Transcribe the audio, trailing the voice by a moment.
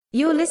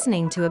You're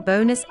listening to a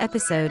bonus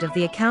episode of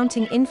the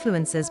Accounting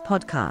Influencers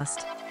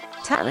podcast,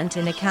 Talent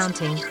in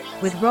Accounting,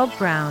 with Rob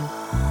Brown.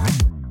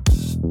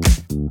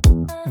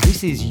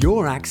 This is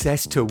your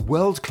access to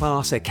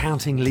world-class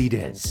accounting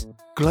leaders,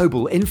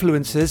 global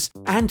influencers,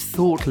 and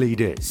thought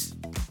leaders.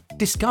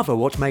 Discover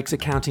what makes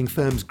accounting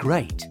firms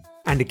great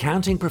and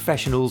accounting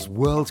professionals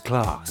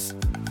world-class.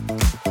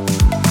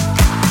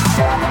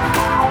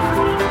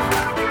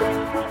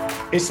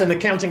 It's an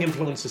Accounting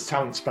Influencers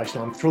Talent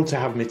Special. I'm thrilled to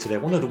have me today,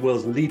 one of the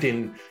world's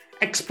leading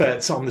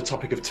experts on the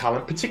topic of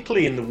talent,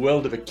 particularly in the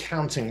world of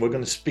accounting. We're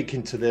going to speak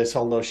into this,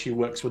 although she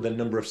works with a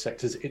number of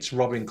sectors. It's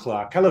Robyn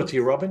Clark. Hello to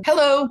you, Robyn.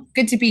 Hello,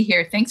 good to be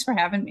here. Thanks for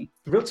having me.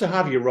 Thrilled to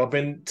have you,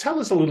 Robyn. Tell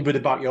us a little bit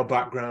about your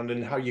background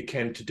and how you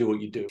came to do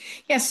what you do.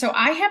 Yes, so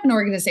I have an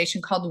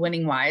organization called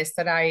Winning Wise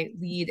that I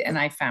lead and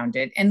I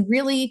founded. And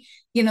really,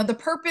 the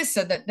purpose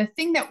of the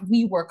thing that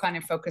we work on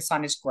and focus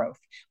on is growth.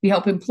 We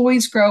help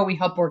employees grow, we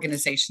help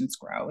organizations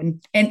grow.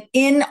 And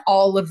in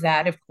all of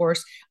that, of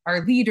course,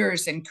 our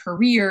leaders and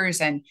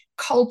careers and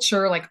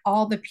culture, like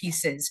all the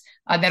pieces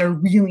that are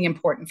really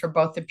important for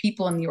both the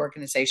people and the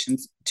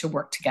organizations to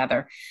work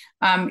together.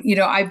 I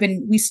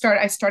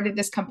started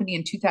this company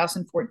in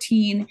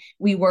 2014.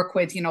 We work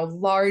with,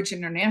 large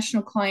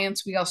international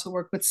clients. We also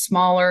work with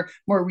smaller,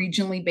 more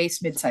regionally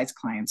based mid-sized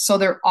clients. So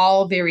they're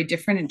all very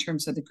different in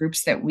terms of the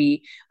groups that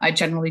we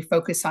generally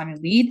focus on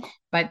and lead,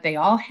 but they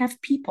all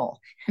have people,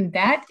 and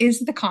that is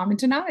the common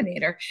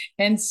denominator.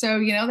 And so,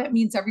 that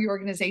means every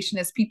organization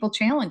has people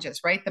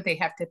challenges, right? That they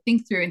have to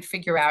think through and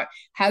figure out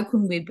how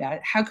can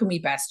we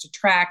best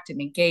attract and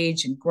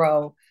engage and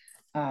grow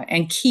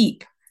and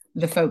keep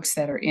the folks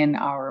that are in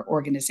our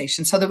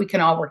organization so that we can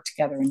all work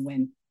together and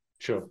win.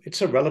 Sure. It's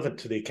so relevant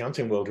to the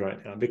accounting world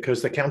right now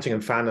because the accounting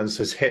and finance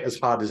has hit as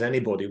hard as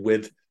anybody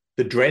with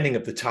the draining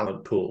of the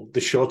talent pool,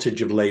 the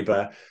shortage of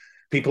labor.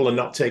 People are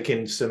not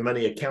taking so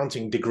many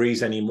accounting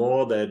degrees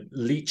anymore. They're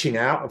leaching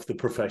out of the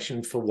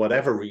profession for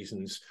whatever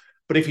reasons.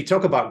 But if you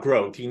talk about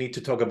growth, you need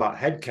to talk about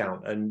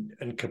headcount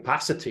and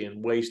capacity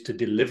and ways to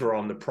deliver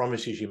on the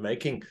promises you're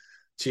making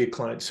to your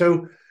clients.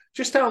 So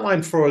just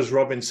outline for us,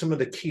 Robyn, some of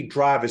the key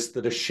drivers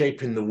that are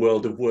shaping the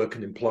world of work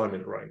and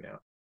employment right now.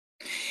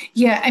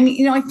 Yeah,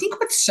 I think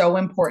what's so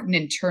important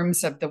in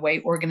terms of the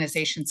way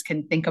organizations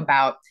can think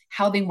about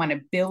how they want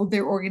to build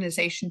their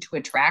organization to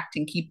attract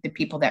and keep the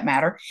people that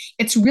matter,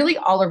 it's really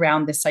all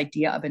around this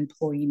idea of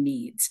employee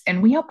needs.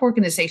 And we help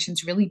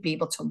organizations really be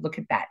able to look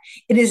at that.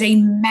 It is a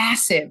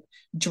massive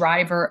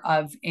driver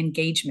of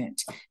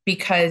engagement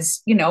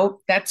because,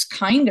 that's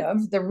kind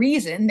of the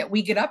reason that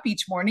we get up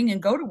each morning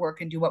and go to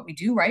work and do what we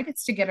do, right?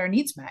 It's to get our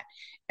needs met.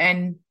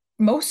 And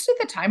most of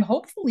the time,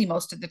 hopefully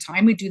most of the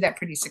time, we do that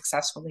pretty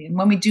successfully. And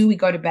when we do, we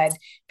go to bed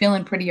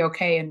feeling pretty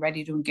okay and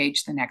ready to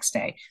engage the next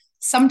day.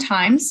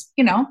 Sometimes,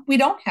 we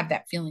don't have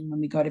that feeling when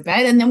we go to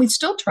bed, and then we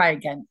still try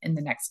again in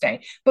the next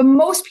day. But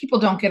most people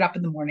don't get up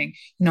in the morning,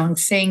 and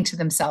saying to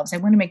themselves, I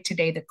want to make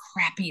today the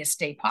crappiest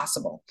day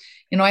possible.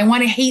 I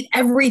want to hate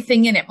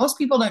everything in it. Most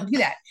people don't do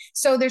that.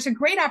 So there's a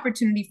great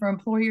opportunity for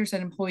employers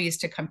and employees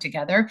to come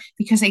together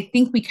because I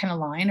think we can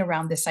align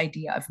around this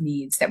idea of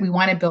needs, that we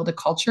want to build a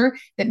culture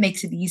that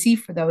makes it easy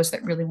for those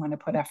that really want to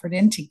put effort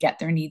in to get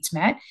their needs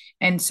met.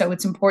 And so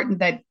it's important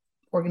that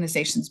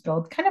organizations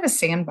build kind of a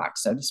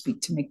sandbox, so to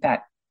speak, to make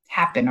that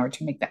happen or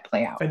to make that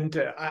play out. And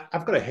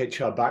I've got a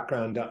HR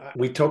background.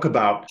 We talk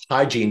about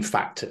hygiene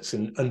factors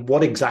and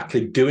what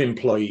exactly do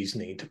employees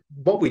need.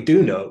 What we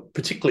do know,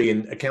 particularly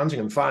in accounting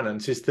and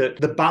finance, is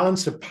that the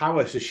balance of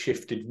power has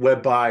shifted,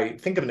 whereby,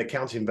 think of an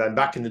accounting firm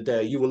back in the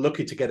day, you were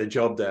lucky to get a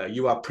job there.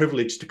 You are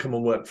privileged to come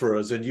and work for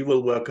us and you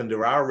will work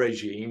under our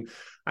regime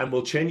and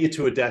we'll chain you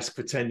to a desk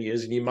for 10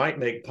 years and you might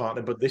make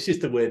partner, but this is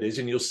the way it is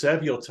and you'll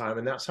serve your time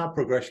and that's how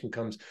progression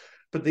comes.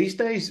 But these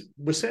days,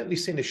 we're certainly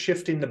seeing a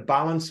shift in the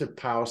balance of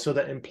power so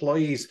that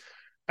employees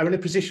are in a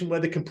position where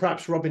they can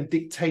perhaps, Robyn,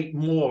 dictate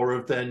more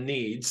of their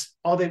needs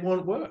or they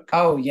won't work.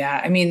 Oh,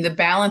 yeah. The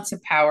balance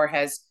of power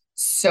has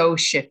so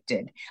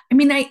shifted.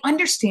 I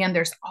understand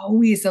there's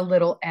always a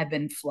little ebb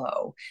and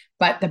flow,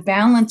 but the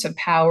balance of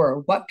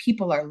power, what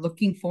people are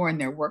looking for in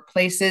their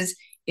workplaces,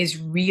 is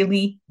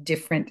really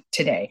different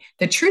today.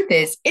 The truth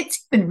is,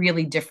 it's been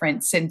really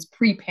different since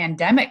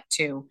pre-pandemic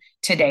to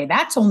today.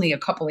 That's only a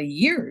couple of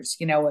years,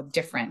 of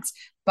difference.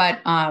 But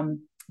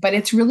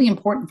it's really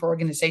important for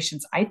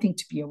organizations, I think,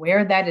 to be aware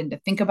of that and to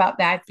think about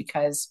that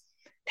because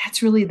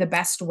that's really the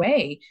best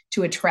way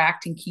to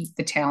attract and keep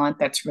the talent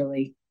that's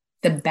really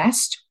the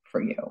best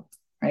for you,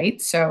 right?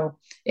 So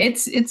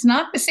it's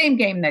not the same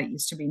game that it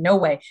used to be. No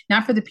way.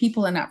 Not for the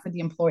people and not for the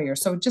employer.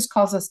 So it just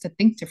calls us to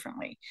think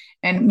differently.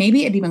 And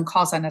maybe it even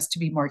calls on us to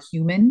be more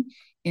human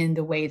in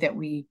the way that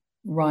we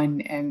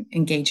run and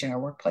engage in our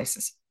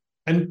workplaces.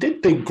 And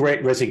did the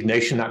great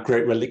resignation, that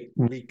great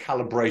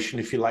recalibration,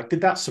 if you like,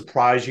 did that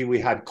surprise you? We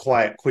had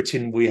quiet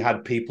quitting. We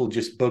had people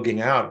just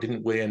bugging out,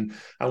 didn't we? And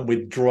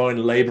withdrawing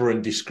labor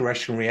and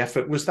discretionary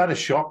effort. Was that a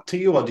shock to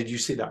you or did you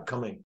see that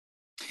coming?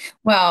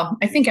 Well,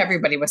 I think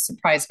everybody was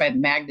surprised by the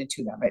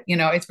magnitude of it,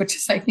 it's which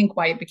is, I think,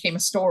 why it became a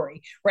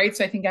story, right?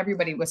 So I think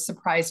everybody was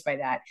surprised by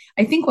that.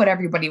 I think what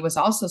everybody was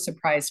also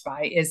surprised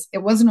by is it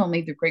wasn't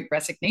only the great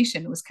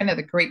resignation, it was kind of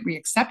the great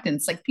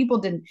reacceptance. Like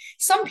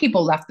some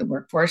people left the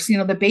workforce,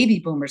 the baby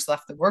boomers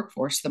left the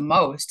workforce the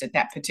most at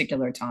that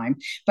particular time.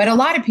 But a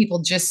lot of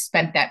people just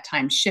spent that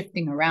time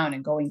shifting around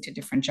and going to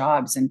different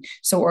jobs. And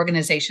so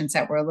organizations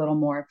that were a little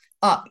more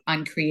up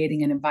on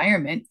creating an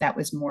environment that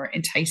was more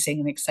enticing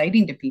and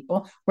exciting to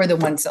people were the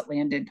ones that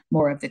landed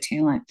more of the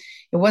talent.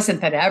 It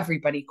wasn't that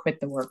everybody quit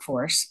the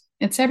workforce.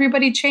 It's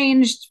everybody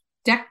changed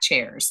deck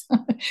chairs,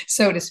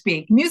 so to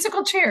speak.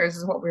 Musical chairs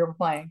is what we were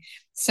playing.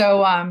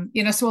 So,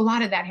 so a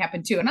lot of that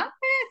happened too. And I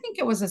think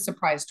it was a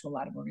surprise to a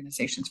lot of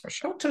organizations for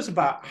sure. Talk to us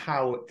about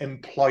how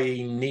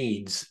employee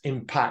needs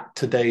impact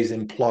today's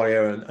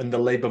employer and the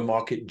labor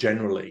market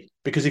generally.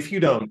 Because if you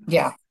don't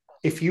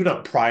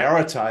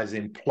prioritize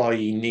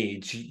employee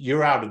needs,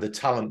 you're out of the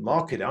talent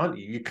market, aren't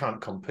you? You can't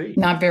compete.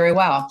 Not very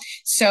well.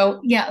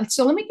 So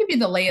let me give you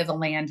the lay of the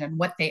land and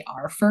what they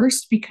are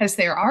first, because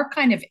there are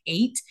kind of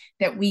 8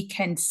 that we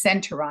can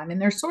center on,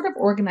 and they're sort of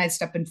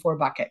organized up in 4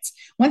 buckets.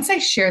 Once I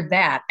share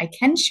that, I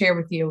can share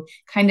with you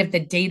kind of the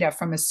data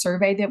from a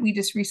survey that we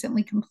just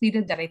recently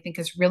completed that I think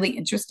is really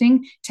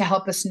interesting to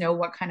help us know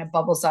what kind of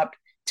bubbles up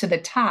to the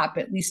top,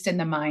 at least in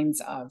the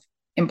minds of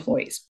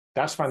employees.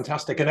 That's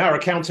fantastic. And our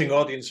accounting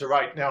audience are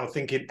right now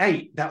thinking,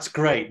 8, that's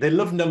great. They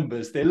love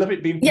numbers. They love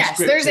it being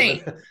prescriptive. Yes, there's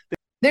 8.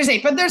 There's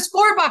 8, but there's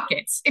 4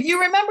 buckets. If you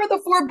remember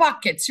the 4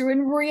 buckets, you're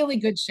in really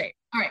good shape.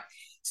 All right.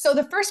 So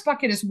the first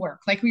bucket is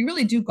work. Like, we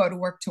really do go to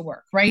work,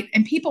 right?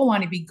 And people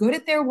want to be good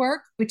at their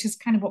work, which is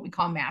kind of what we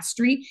call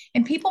mastery.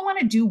 And people want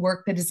to do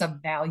work that is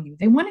of value.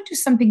 They want to do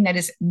something that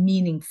is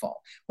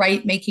meaningful,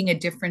 right? Making a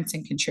difference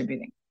and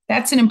contributing.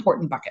 That's an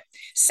important bucket.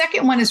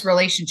 Second one is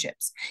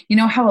relationships. You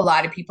know how a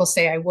lot of people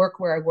say, I work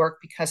where I work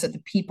because of the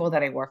people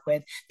that I work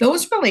with.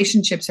 Those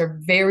relationships are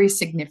very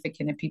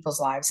significant in people's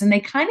lives. And they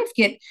kind of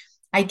get,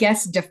 I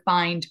guess,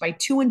 defined by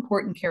 2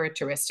 important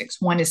characteristics.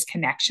 One is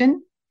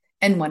connection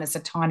and one is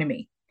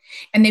autonomy.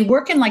 And they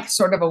work in like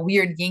sort of a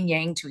weird yin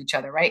yang to each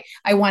other, right?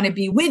 I want to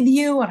be with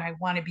you and I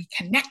want to be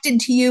connected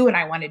to you and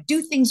I want to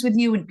do things with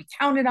you and be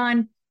counted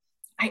on.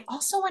 I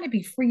also want to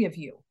be free of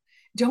you.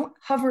 Don't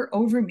hover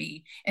over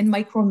me and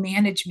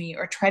micromanage me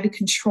or try to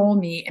control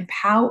me,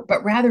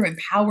 but rather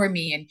empower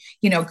me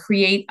and,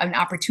 create an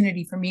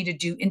opportunity for me to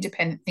do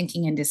independent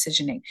thinking and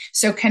decisioning.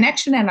 So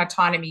connection and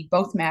autonomy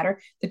both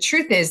matter. The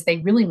truth is they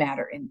really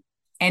matter in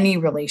any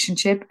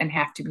relationship and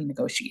have to be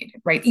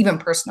negotiated, right? Even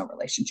personal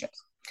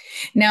relationships.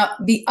 Now,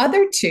 the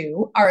other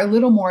 2 are a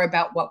little more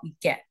about what we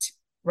get,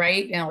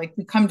 right? Like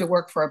we come to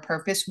work for a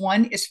purpose.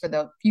 One is for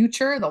the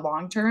future, the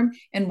long term,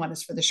 and one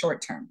is for the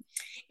short term.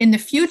 In the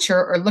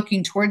future, or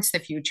looking towards the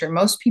future,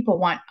 most people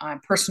want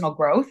personal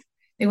growth.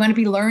 They want to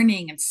be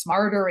learning and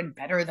smarter and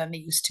better than they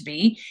used to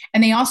be.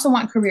 And they also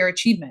want career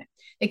achievement.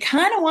 They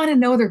kind of want to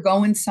know they're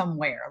going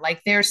somewhere.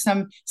 Like there's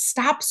some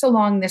stops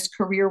along this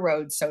career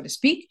road, so to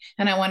speak.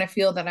 And I want to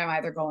feel that I'm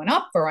either going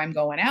up or I'm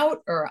going out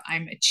or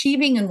I'm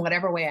achieving in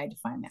whatever way I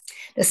define that.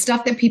 The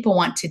stuff that people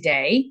want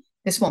today,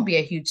 this won't be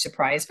a huge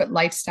surprise, but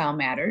lifestyle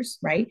matters,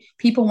 right?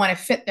 People want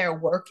to fit their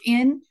work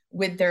in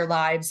with their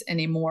lives in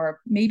a more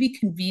maybe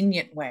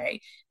convenient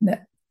way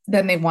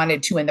than they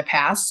wanted to in the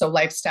past. So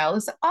lifestyle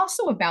is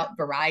also about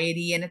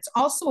variety. And it's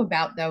also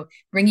about, though,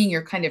 bringing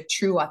your kind of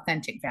true,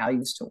 authentic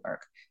values to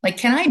work. Like,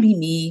 can I be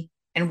me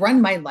and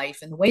run my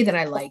life in the way that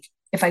I like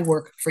if I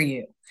work for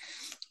you?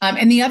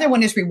 And the other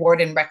one is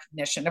reward and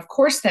recognition. Of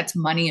course, that's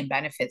money and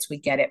benefits. We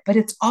get it, but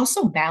it's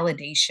also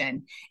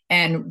validation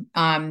and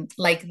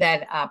like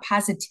that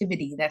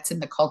positivity that's in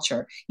the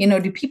culture.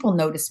 Do people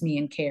notice me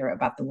and care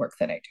about the work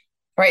that I do?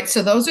 All right.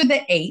 So those are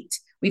the 8.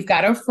 We've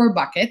got our 4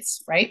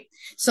 buckets, right?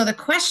 So the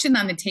question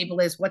on the table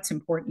is, what's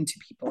important to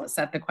people? Is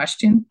that the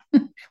question?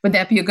 Would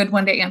that be a good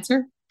one to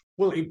answer?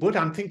 Well, it would.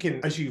 I'm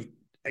thinking, as you've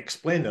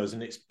explained those,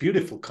 and it's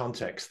beautiful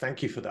context.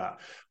 Thank you for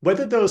that.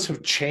 Whether those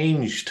have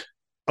changed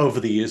over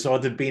the years, or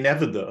there've been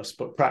ever those,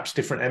 but perhaps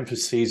different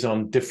emphases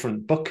on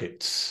different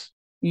buckets.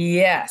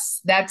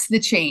 Yes, that's the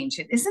change.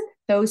 It isn't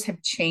those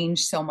have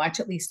changed so much.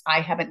 At least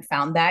I haven't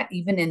found that.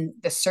 Even in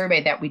the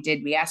survey that we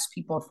did, we asked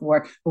people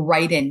for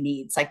write-in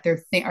needs. Like,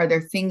 are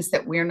there things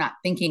that we're not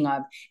thinking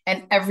of?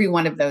 And every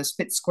one of those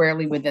fits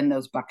squarely within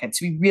those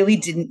buckets. We really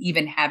didn't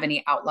even have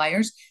any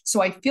outliers.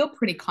 So I feel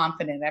pretty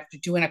confident after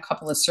doing a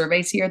couple of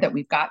surveys here that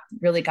we've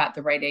really got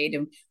the right aid.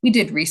 And we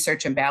did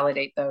research and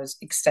validate those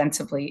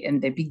extensively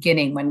in the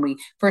beginning when we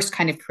first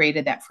kind of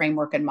created that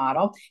framework and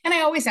model. And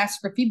I always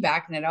ask for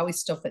feedback, and it always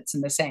still fits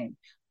in the same.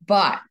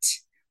 But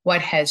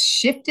what has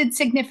shifted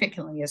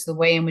significantly is the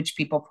way in which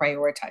people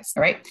prioritize,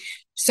 all right?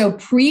 So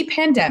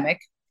pre-pandemic,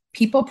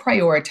 people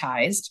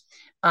prioritized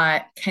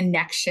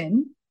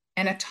connection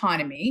and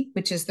autonomy,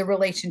 which is the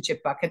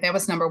relationship bucket. That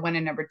was number 1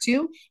 and number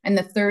 2. And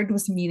the third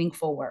was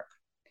meaningful work.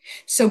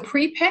 So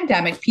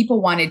pre-pandemic,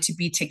 people wanted to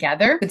be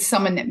together with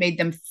someone that made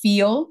them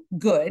feel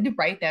good,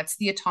 right? That's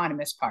the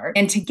autonomous part.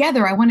 And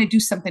together, I want to do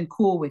something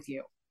cool with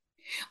you.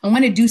 I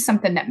want to do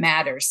something that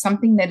matters,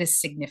 something that is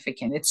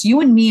significant. It's you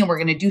and me, and we're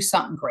going to do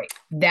something great.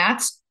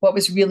 That's what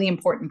was really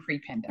important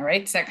pre-pandemic. All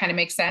right. Does that kind of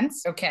make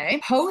sense?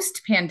 Okay.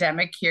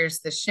 Post-pandemic, here's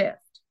the shift.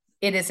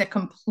 It is a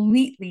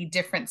completely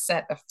different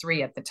set of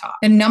three at the top.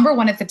 The number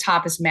one at the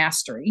top is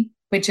mastery,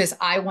 which is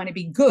I want to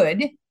be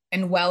good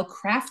and well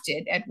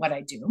crafted at what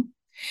I do.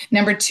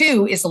 Number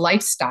two is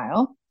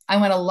lifestyle. I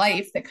want a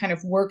life that kind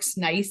of works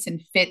nice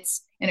and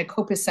fits in a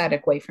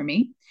copacetic way for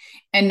me.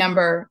 And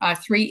number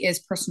three is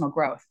personal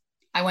growth.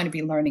 I want to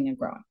be learning and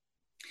growing.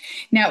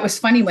 Now, it was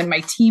funny when my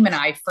team and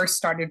I first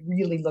started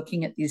really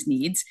looking at these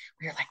needs,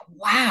 we were like,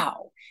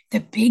 wow, the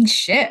big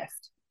shift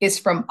is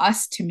from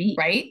us to me,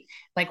 right?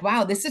 Like,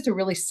 wow, this is a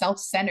really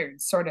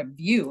self-centered sort of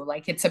view.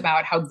 Like it's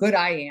about how good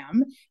I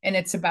am, and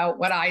it's about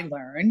what I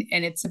learn,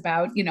 and it's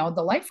about,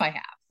 the life I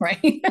have,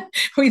 right?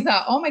 We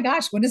thought, oh my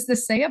gosh, what does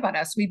this say about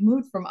us? We've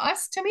moved from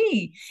us to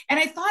me. And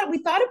we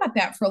thought about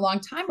that for a long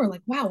time. We're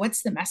like, wow,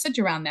 what's the message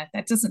around that?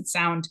 That doesn't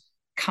sound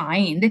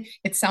kind.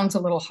 It sounds a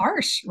little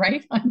harsh,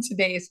 right, on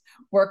today's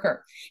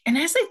worker. And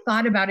as I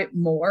thought about it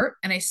more,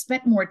 and I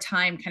spent more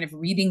time kind of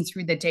reading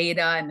through the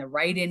data and the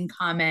write-in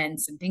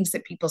comments and things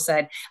that people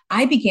said,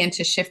 I began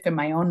to shift in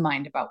my own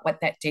mind about what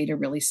that data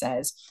really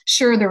says.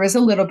 Sure, there is a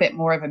little bit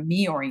more of a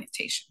me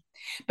orientation,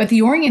 but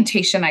the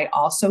orientation I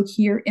also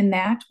hear in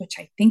that, which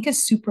I think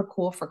is super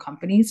cool for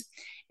companies,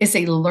 is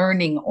a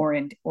learning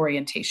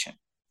orientation.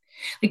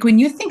 Like when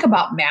you think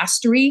about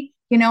mastery,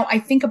 I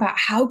think about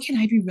how can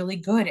I be really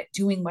good at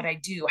doing what I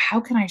do? How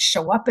can I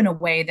show up in a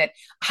way that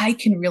I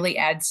can really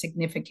add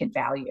significant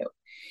value?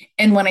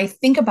 And when I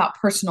think about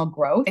personal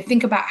growth, I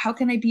think about how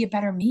can I be a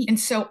better me? And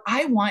so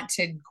I want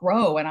to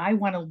grow, and I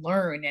want to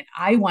learn, and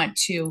I want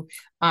to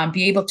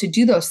be able to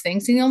do those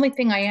things. And the only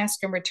thing I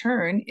ask in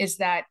return is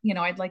that,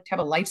 I'd like to have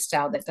a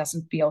lifestyle that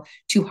doesn't feel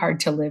too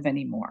hard to live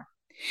anymore.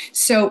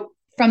 So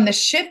from the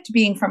shift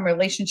being from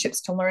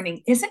relationships to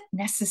learning isn't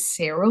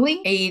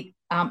necessarily a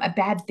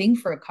bad thing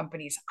for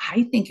companies.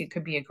 I think it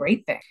could be a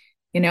great thing.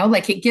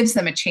 Like it gives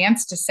them a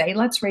chance to say,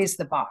 let's raise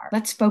the bar.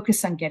 Let's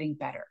focus on getting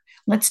better.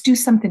 Let's do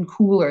something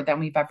cooler than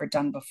we've ever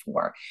done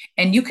before.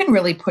 And you can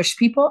really push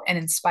people and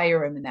inspire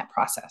them in that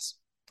process.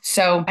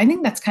 So I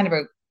think that's kind of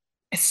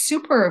a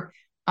super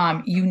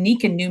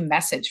unique and new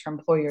message for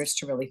employers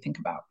to really think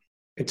about.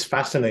 It's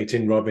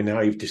fascinating, Robyn,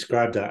 how you've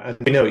described that. And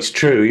we know it's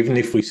true, even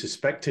if we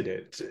suspected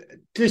it.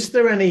 Is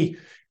there any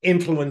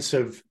influence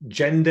of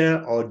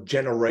gender or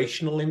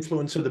generational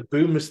influence of the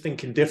boomers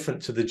thinking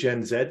different to the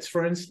Gen Zs,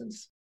 for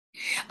instance?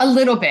 A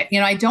little bit.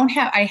 I don't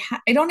have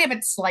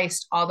it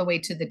sliced all the way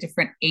to the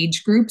different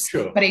age groups,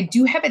 sure, but I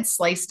do have it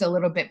sliced a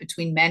little bit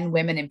between men,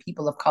 women, and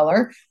people of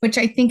color, which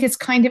I think is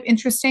kind of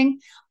interesting.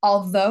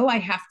 Although I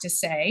have to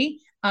say,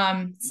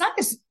 it's not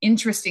as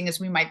interesting as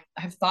we might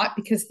have thought,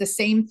 because the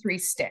same three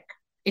stick.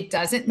 It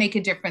doesn't make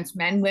a difference,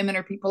 men, women,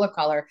 or people of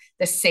color,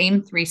 the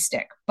same three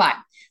stick. But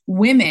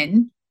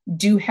women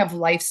do have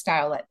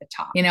lifestyle at the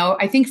top.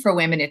 I think for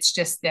women, it's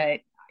just that,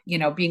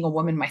 being a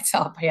woman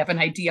myself, I have an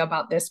idea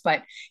about this,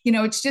 but,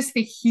 it's just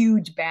the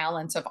huge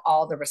balance of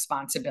all the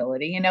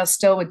responsibility,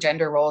 still with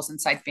gender roles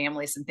inside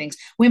families and things,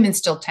 women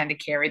still tend to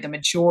carry the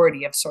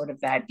majority of sort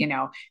of that,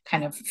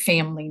 kind of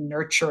family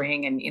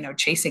nurturing and,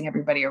 chasing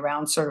everybody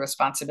around sort of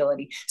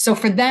responsibility. So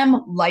for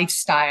them,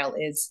 lifestyle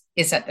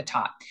is at the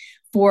top.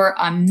 For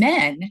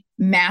men,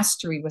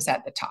 mastery was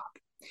at the top.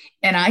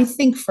 And I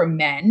think for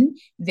men,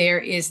 there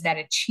is that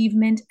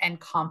achievement and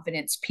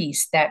confidence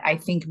piece that I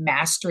think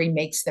mastery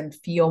makes them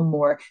feel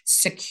more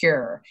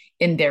secure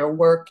in their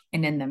work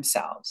and in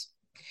themselves.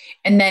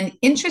 And then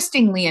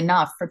interestingly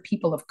enough, for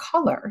people of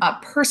color,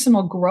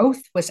 personal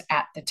growth was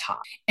at the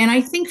top. And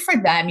I think for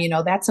them,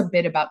 that's a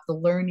bit about the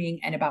learning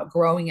and about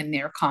growing in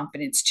their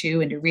confidence too.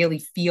 And to really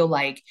feel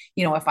like,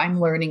 if I'm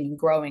learning and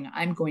growing,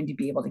 I'm going to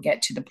be able to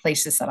get to the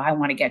places that I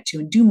want to get to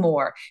and do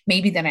more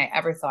maybe than I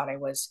ever thought I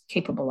was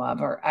capable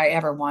of or I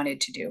ever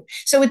wanted to do.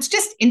 So it's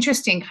just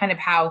interesting kind of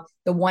how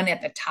the one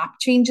at the top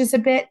changes a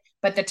bit,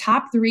 but the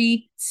top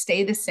three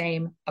stay the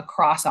same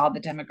across all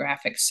the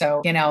demographics.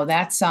 So,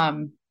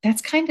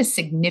 that's kind of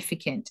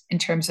significant in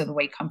terms of the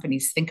way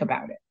companies think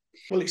about it.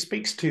 Well, it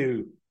speaks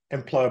to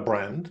employer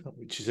brand,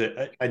 which is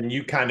a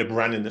new kind of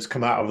branding that's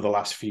come out over the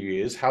last few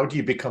years. How do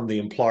you become the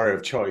employer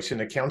of choice?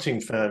 And accounting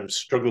firms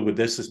struggle with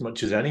this as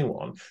much as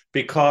anyone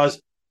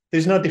because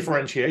there's no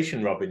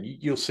differentiation, Robyn.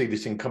 You'll see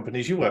this in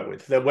companies you work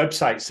with. Their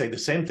websites say the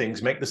same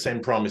things, make the same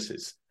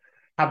promises,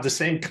 have the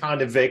same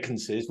kind of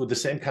vacancies with the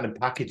same kind of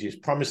packages,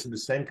 promising the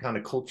same kind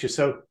of culture.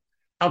 So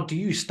how do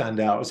you stand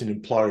out as an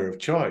employer of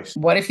choice?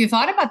 What if you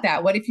thought about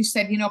that? What if you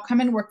said,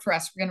 come and work for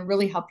us? We're going to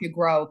really help you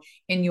grow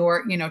in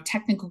your,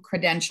 technical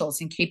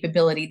credentials and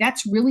capability.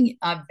 That's really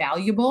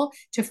valuable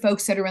to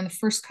folks that are in the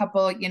first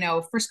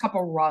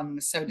couple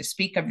rungs, so to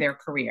speak, of their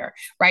career,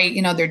 right?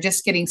 They're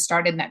just getting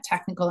started in that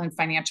technical and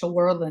financial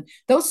world, and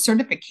those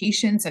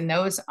certifications and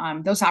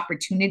those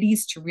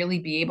opportunities to really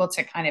be able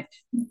to kind of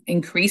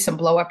increase and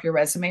blow up your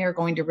resume are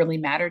going to really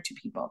matter to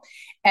people.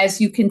 As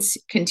you can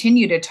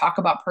continue to talk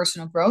about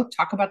personal growth,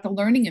 talk talk about the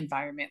learning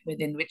environment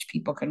within which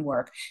people can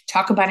work,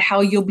 talk about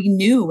how you'll be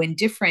new and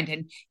different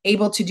and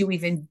able to do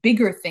even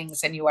bigger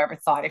things than you ever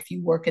thought if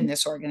you work in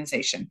this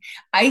organization.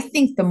 I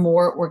think the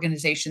more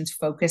organizations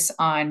focus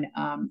on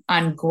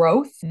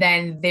growth,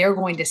 then they're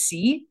going to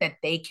see that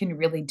they can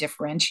really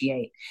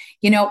differentiate.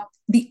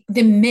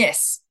 The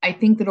miss, I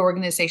think that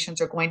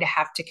organizations are going to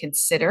have to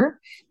consider.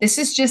 This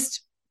is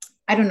just,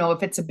 I don't know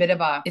if it's a bit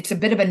of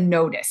a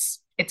notice.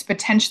 It's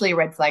potentially a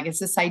red flag. It's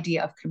this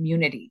idea of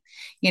community.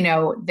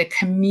 The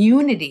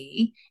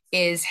community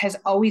has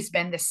always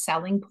been the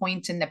selling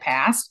point in the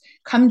past.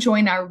 Come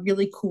join our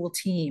really cool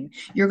team.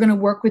 You're going to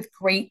work with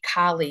great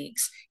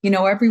colleagues.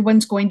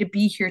 Everyone's going to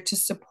be here to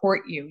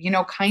support you.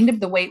 Kind of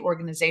the way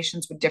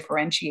organizations would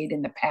differentiate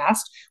in the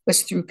past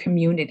was through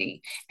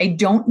community. I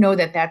don't know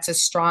that that's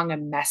as strong a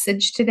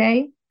message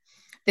today.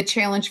 The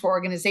challenge for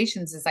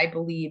organizations is, I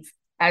believe,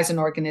 as an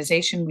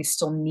organization, we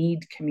still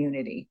need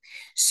community.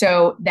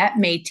 So that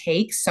may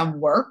take some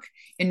work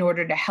in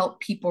order to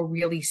help people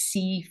really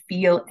see,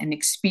 feel, and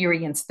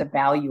experience the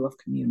value of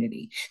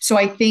community. So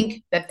I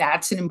think that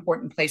that's an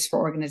important place for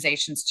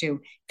organizations to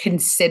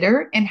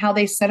consider in how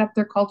they set up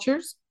their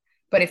cultures.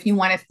 But if you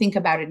want to think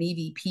about an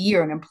EVP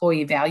or an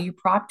employee value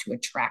prop to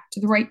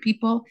attract the right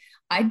people,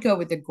 I'd go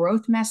with the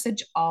growth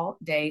message all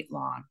day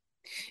long,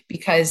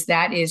 because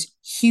that is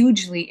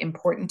hugely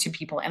important to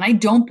people. And I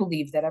don't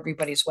believe that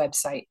everybody's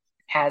website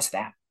has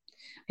that.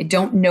 I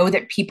don't know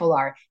that people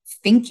are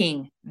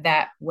thinking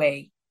that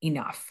way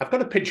enough. I've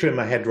got a picture in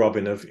my head,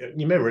 Robyn, of,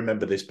 you may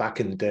remember this back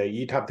in the day,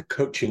 you'd have the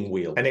coaching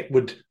wheel and it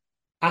would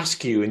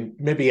ask you in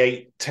maybe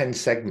 8-10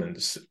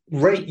 segments,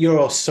 rate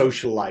your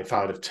social life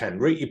out of 10,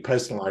 rate your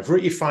personal life,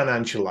 rate your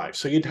financial life.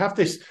 So you'd have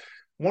this.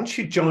 Once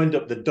you joined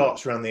up the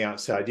dots around the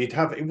outside,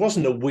 it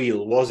wasn't a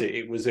wheel, was it?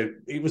 It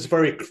was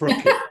very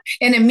crooked.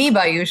 An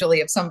amoeba,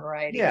 usually, of some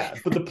variety. Yeah,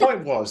 but the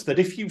point was that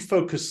if you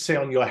focus, say,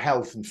 on your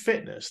health and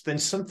fitness, then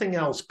something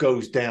else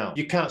goes down.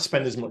 You can't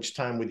spend as much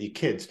time with your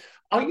kids.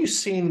 Are you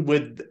seeing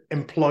with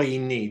employee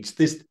needs,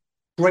 there's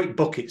great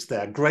buckets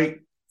there, great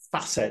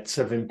facets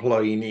of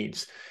employee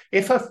needs.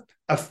 If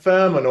a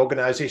firm, an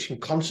organization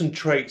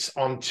concentrates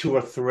on 2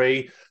 or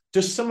 3,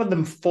 does some of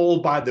them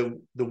fall by the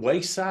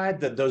wayside,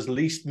 that those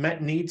least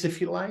met needs, if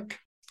you like?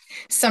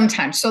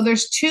 Sometimes. So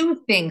there's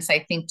 2 things I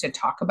think to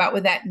talk about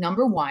with that.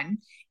 Number one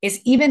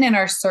is, even in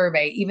our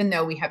survey, even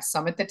though we have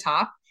some at the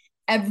top,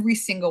 every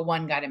single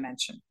one got a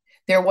mention.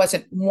 There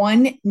wasn't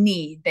one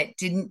need that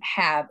didn't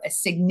have a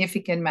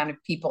significant amount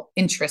of people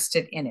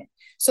interested in it.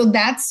 So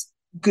that's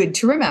good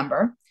to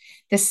remember.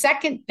 The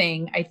second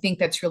thing I think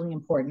that's really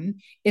important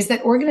is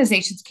that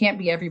organizations can't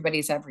be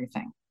everybody's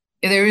everything.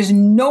 There is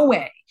no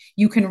way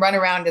you can run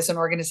around as an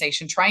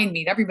organization, try and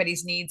meet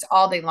everybody's needs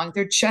all day long.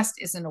 There just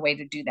isn't a way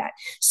to do that.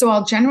 So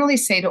I'll generally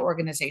say to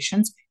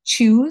organizations,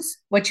 choose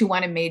what you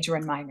want to major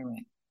and minor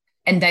in,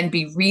 and then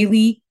be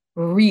really,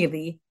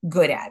 really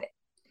good at it.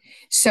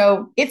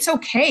 So it's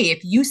okay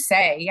if you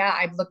say, yeah,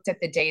 I've looked at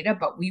the data,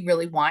 but we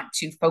really want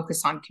to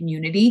focus on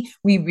community.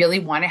 We really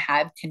want to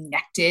have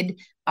connected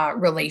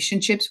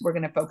relationships. We're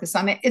going to focus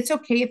on it. It's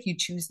okay if you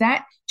choose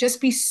that. Just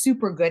be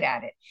super good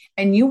at it.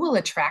 And you will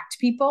attract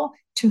people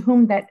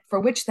for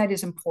which that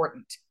is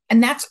important.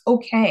 And that's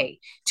okay,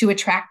 to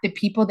attract the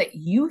people that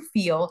you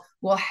feel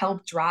will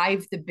help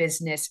drive the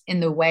business in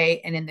the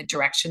way and in the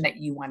direction that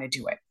you want to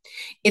do it.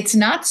 It's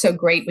not so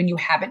great when you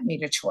haven't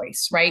made a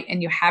choice, right?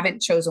 And you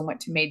haven't chosen what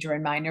to major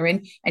and minor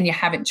in, and you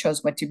haven't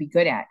chosen what to be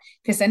good at,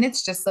 because then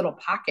it's just little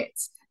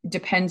pockets. It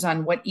depends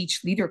on what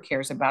each leader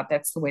cares about.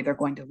 That's the way they're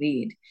going to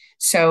lead.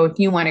 So if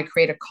you want to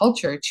create a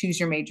culture, choose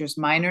your majors,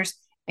 minors,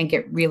 and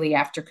get really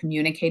after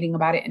communicating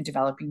about it and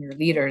developing your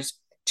leaders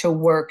to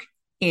work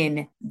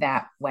in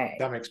that way.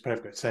 That makes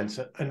perfect sense.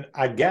 And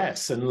I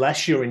guess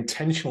unless you're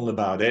intentional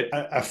about it,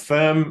 a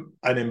firm,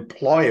 an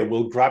employer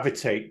will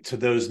gravitate to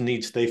those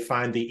needs they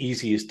find the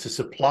easiest to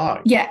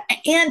supply. Yeah.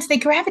 And they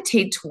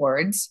gravitate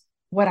towards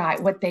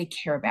what they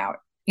care about.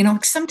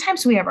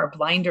 Sometimes we have our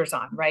blinders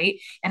on, right?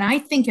 And I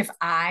think if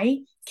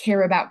I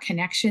care about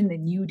connection,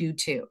 then you do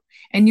too.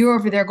 And you're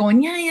over there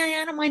going, yeah,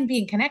 I don't mind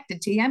being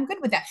connected to you. I'm good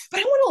with that. But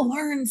I want to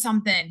learn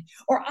something,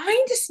 or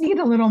I just need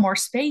a little more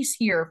space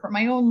here for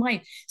my own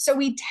life. So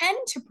we tend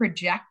to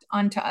project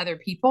onto other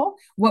people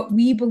what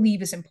we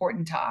believe is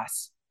important to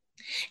us.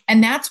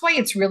 And that's why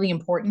it's really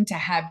important to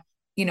have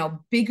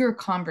bigger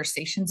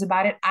conversations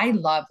about it. I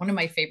love, one of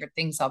my favorite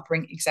things, I'll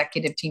bring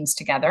executive teams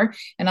together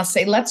and I'll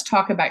say, let's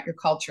talk about your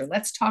culture.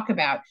 Let's talk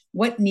about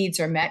what needs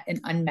are met and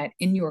unmet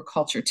in your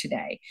culture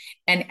today.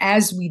 And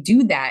as we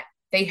do that,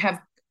 they have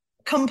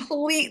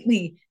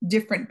completely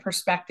different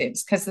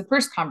perspectives, because the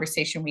first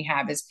conversation we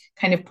have is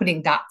kind of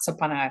putting dots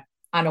up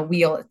on a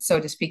wheel, so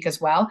to speak, as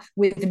well,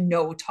 with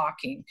no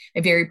talking. I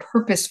very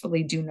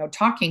purposefully do no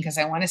talking because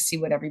I want to see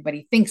what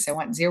everybody thinks. I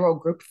want zero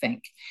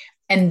groupthink.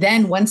 And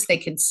then once they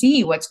can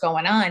see what's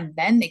going on,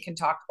 then they can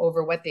talk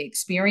over what they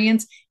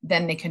experience.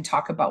 Then they can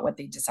talk about what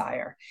they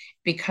desire,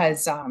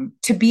 because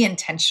to be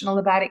intentional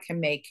about it can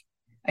make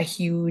a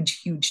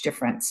huge, huge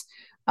difference.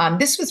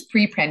 This was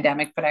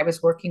pre-pandemic, but I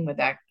was working with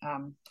a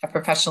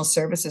professional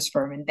services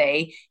firm, and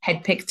they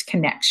had picked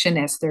connection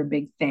as their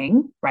big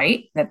thing,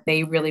 right? That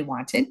they really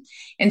wanted.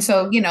 And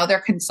so, their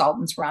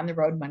consultants were on the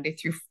road Monday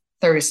through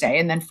Thursday,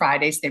 and then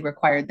Fridays they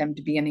required them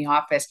to be in the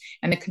office,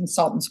 and the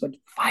consultants would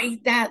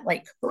fight that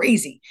like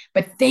crazy,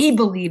 but they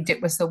believed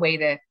it was the way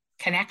to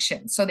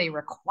connection. So they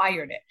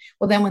required it.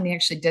 Well, then when they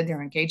actually did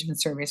their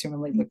engagement surveys and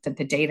really looked at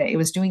the data, it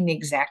was doing the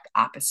exact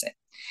opposite.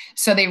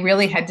 So they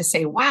really had to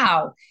say,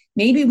 wow,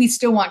 maybe we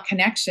still want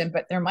connection,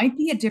 but there might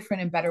be a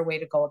different and better way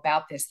to go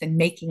about this than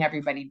making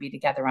everybody be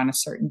together on a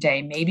certain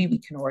day. Maybe we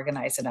can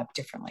organize it up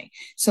differently.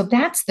 So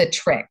that's the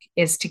trick,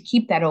 is to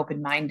keep that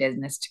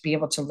open-mindedness, to be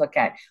able to look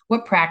at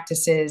what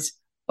practices,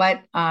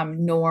 what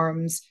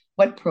norms,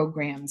 what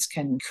programs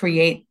can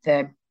create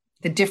the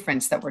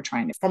difference that we're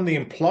trying to. From the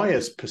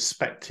employer's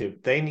perspective,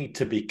 they need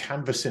to be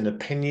canvassing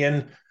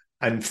opinion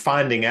and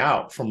finding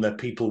out from their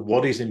people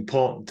what is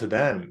important to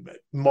them,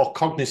 more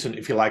cognizant,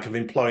 if you like, of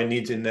employer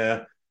needs in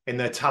their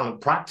talent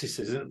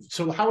practices. And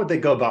so how would they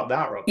go about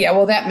that, Rob? Yeah,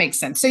 well, that makes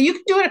sense. So you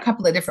can do it a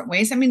couple of different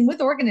ways. I mean,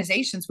 with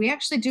organizations, we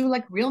actually do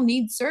like real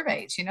need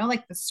surveys,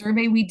 like the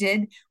survey we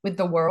did with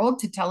the world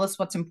to tell us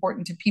what's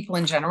important to people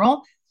in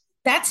general.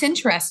 That's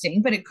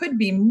interesting, but it could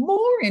be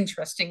more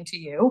interesting to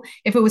you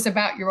if it was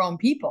about your own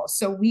people.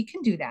 So we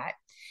can do that.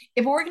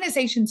 If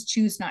organizations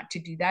choose not to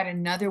do that,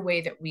 another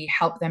way that we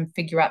help them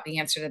figure out the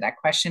answer to that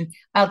question,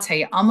 I'll tell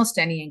you, almost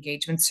any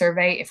engagement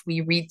survey, if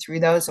we read through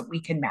those, we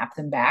can map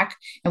them back,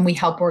 and we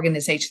help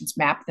organizations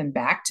map them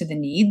back to the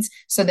needs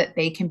so that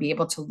they can be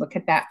able to look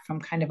at that from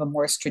kind of a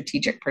more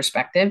strategic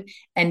perspective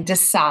and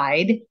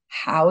decide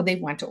how they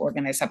want to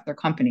organize up their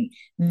company.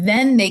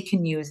 Then they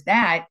can use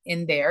that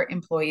in their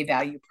employee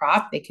value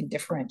prop. They can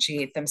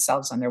differentiate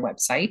themselves on their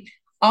website.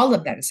 All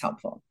of that is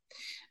helpful.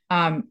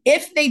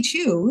 If they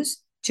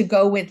choose to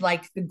go with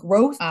like the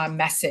growth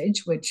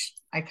message, which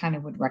I kind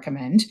of would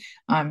recommend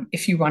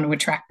if you want to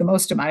attract the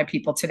most amount of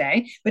people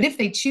today. But if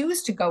they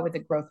choose to go with the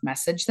growth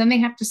message, then they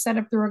have to set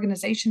up their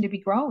organization to be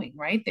growing,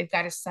 right? They've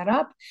got to set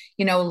up,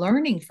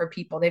 learning for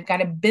people. They've got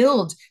to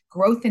build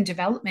growth and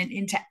development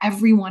into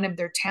every one of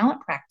their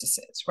talent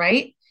practices,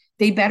 right?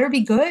 They better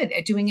be good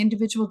at doing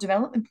individual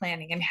development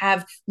planning and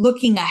have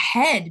looking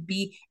ahead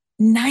be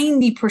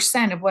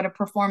 90% of what a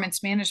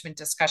performance management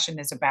discussion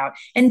is about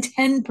and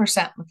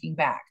 10% looking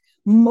back.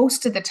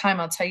 Most of the time,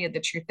 I'll tell you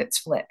the truth, it's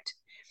flipped.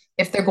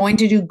 If they're going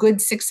to do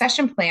good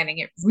succession planning,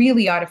 it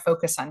really ought to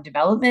focus on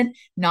development,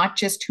 not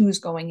just who's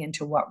going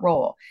into what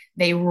role.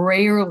 They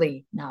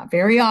rarely, not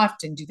very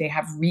often, do they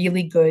have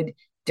really good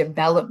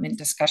development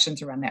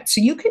discussions around that.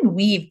 So you can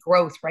weave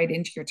growth right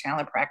into your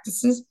talent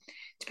practices,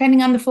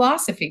 depending on the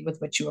philosophy with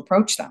which you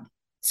approach them.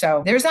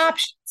 So there's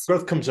options.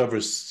 Growth comes over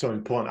as so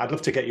important. I'd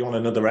love to get you on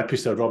another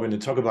episode, Robyn,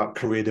 and talk about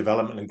career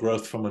development and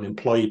growth from an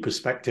employee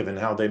perspective and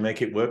how they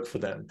make it work for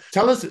them.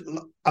 Tell us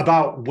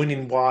about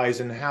Winning Wise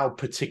and how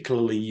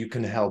particularly you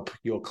can help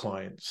your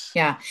clients.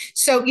 Yeah.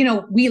 So,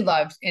 we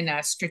love in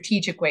a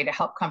strategic way to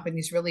help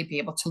companies really be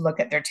able to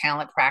look at their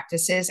talent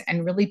practices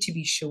and really to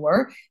be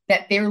sure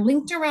that they're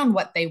linked around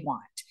what they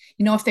want.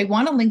 If they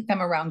want to link them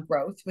around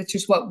growth, which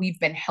is what we've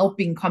been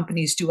helping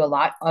companies do a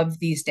lot of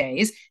these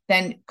days,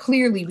 then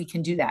clearly we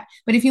can do that.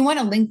 But if you want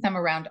to link them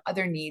around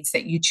other needs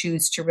that you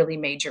choose to really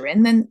major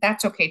in, then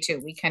that's okay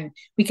too. We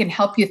can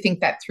help you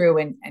think that through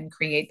and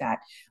create that.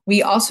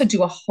 We also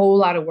do a whole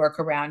lot of work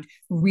around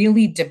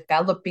really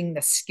developing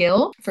the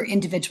skill for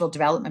individual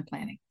development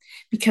planning,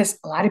 because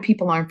a lot of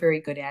people aren't very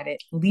good at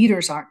it.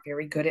 Leaders aren't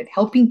very good at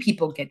helping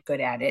people get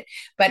good at it.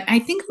 But I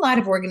think a lot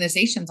of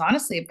organizations,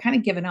 honestly, have kind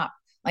of given up.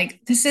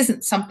 Like, this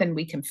isn't something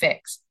we can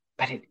fix,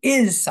 but it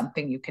is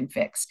something you can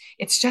fix.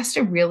 It's just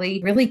a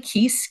really, really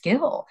key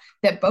skill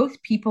that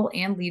both people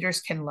and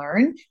leaders can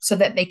learn so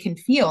that they can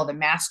feel the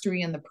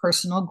mastery and the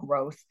personal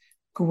growth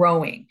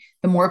growing.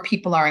 The more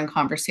people are in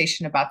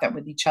conversation about that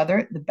with each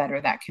other, the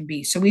better that can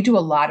be. So we do a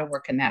lot of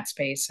work in that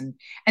space. And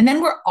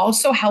then we're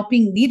also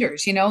helping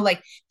leaders,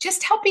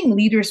 just helping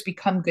leaders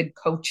become good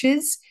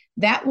coaches.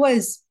 That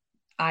was,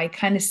 I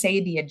kind of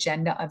say, the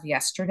agenda of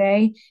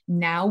yesterday.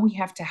 Now we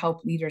have to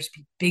help leaders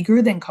be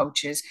bigger than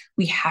coaches.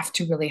 We have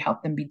to really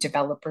help them be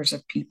developers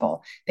of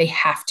people. They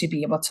have to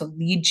be able to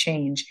lead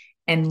change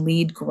and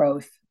lead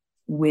growth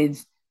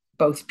with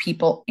both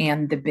people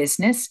and the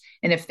business.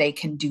 And if they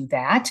can do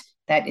that,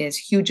 that is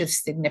huge and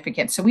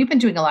significant. So we've been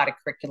doing a lot of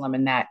curriculum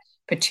in that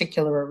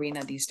particular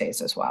arena these days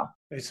as well.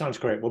 It sounds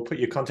great. We'll put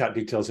your contact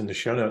details in the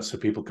show notes so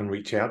people can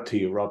reach out to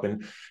you,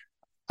 Robyn.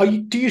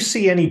 Do you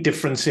see any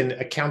difference in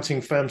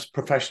accounting firms,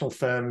 professional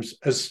firms,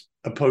 as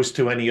opposed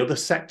to any other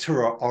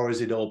sector, or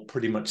is it all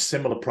pretty much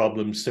similar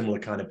problems, similar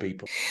kind of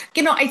people?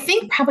 I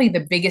think probably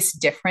the biggest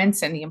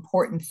difference and the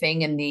important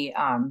thing in the,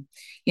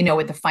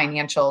 with the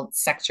financial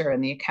sector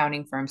and the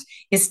accounting firms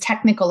is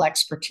technical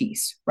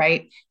expertise,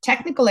 right?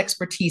 Technical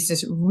expertise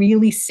is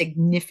really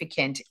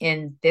significant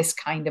in this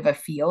kind of a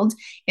field.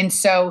 And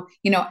so,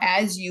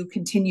 as you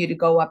continue to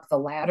go up the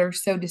ladder,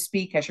 so to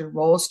speak, as your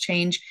roles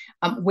change,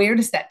 where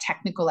does that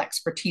technical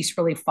expertise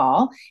really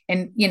fall?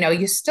 And,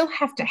 you still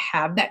have to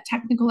have that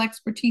technical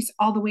expertise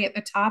all the way at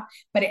the top,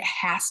 but it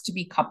has to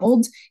be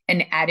coupled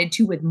and added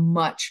to with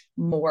much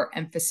more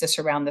emphasis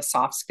around the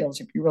soft skills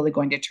if you're really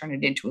going to turn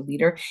it into a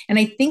leader. And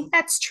I think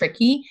that's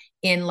tricky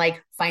in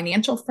like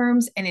financial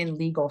firms and in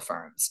legal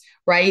firms,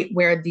 right?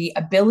 Where the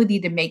ability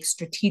to make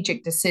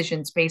strategic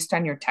decisions based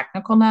on your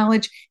technical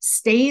knowledge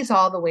stays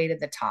all the way to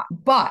the top.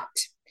 But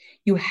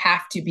you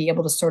have to be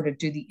able to sort of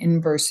do the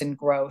inverse in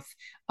growth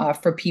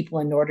for people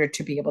in order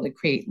to be able to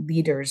create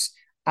leaders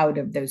out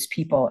of those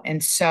people.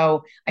 And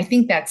so I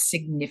think that's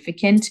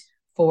significant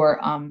for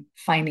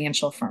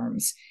financial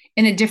firms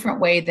in a different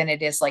way than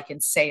it is like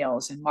in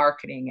sales and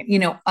marketing,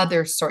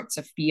 other sorts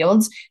of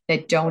fields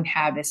that don't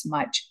have as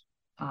much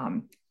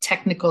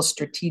technical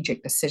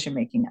strategic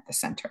decision-making at the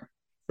center.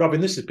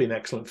 Robyn, this has been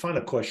excellent.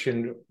 Final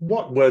question.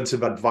 What words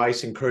of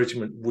advice,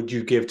 encouragement would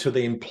you give to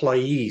the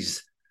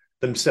employees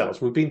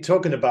themselves? We've been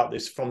talking about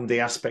this from the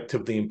aspect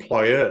of the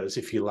employers,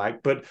 if you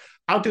like, but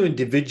how do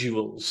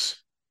individuals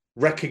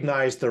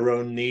recognize their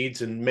own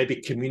needs and maybe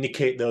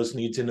communicate those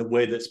needs in a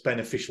way that's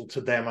beneficial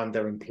to them and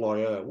their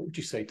employer? What would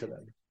you say to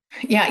them?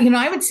 Yeah,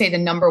 I would say the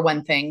number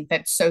one thing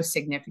that's so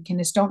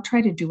significant is don't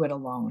try to do it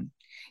alone.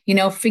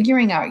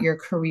 Figuring out your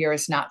career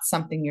is not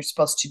something you're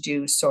supposed to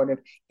do sort of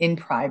in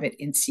private,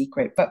 in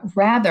secret, but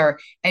rather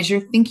as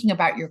you're thinking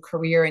about your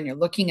career and you're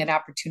looking at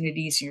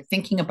opportunities, you're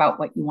thinking about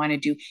what you want to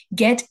do,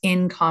 get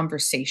in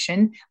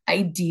conversation,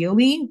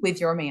 ideally with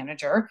your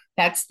manager.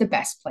 That's the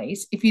best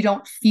place. If you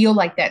don't feel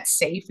like that's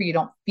safe or you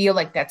don't feel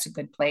like that's a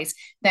good place,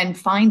 then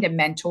find a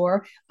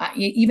mentor,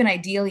 even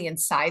ideally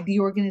inside the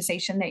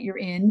organization that you're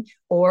in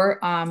or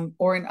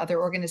in other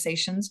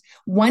organizations.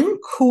 One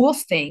cool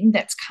thing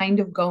that's kind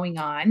of going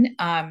on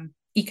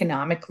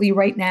economically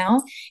right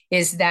now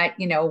is that,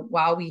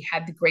 while we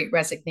had the Great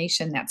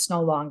Resignation, that's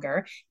no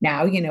longer.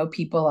 Now,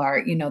 people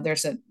are,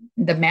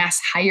 the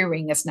mass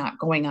hiring is not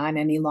going on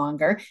any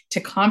longer to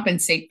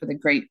compensate for the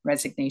Great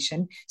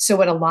Resignation. So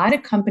what a lot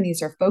of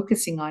companies are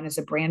focusing on is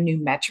a brand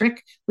new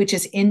metric, which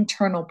is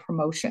internal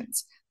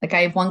promotions. Like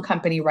I have one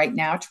company right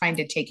now trying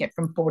to take it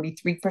from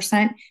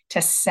 43% to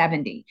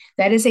 70%.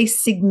 That is a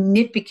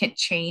significant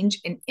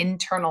change in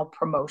internal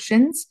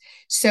promotions.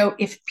 So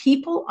if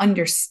people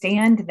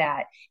understand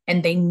that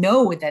and they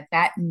know that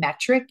that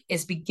metric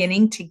is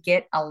beginning to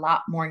get a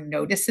lot more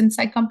notice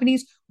inside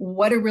companies,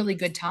 what a really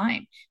good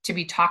time to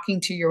be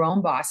talking to your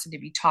own boss and to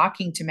be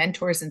talking to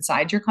mentors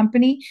inside your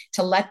company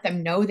to let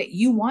them know that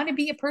you want to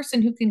be a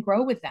person who can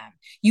grow with them.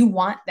 You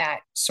want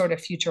that sort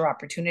of future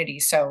opportunity.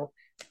 So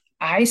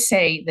I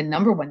say the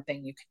number one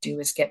thing you could do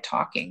is get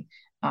talking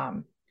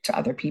to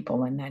other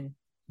people and then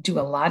do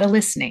a lot of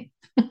listening.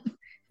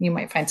 You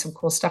might find some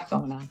cool stuff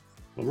going on.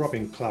 Well,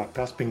 Robyn Clark,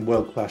 that's been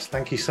world class.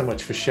 Thank you so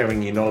much for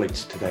sharing your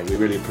knowledge today. We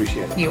really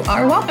appreciate it. You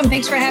are welcome.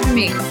 Thanks for having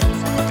me.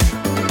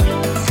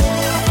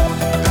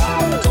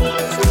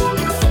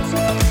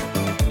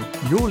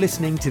 You're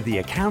listening to the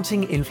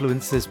Accounting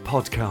Influencers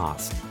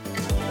podcast.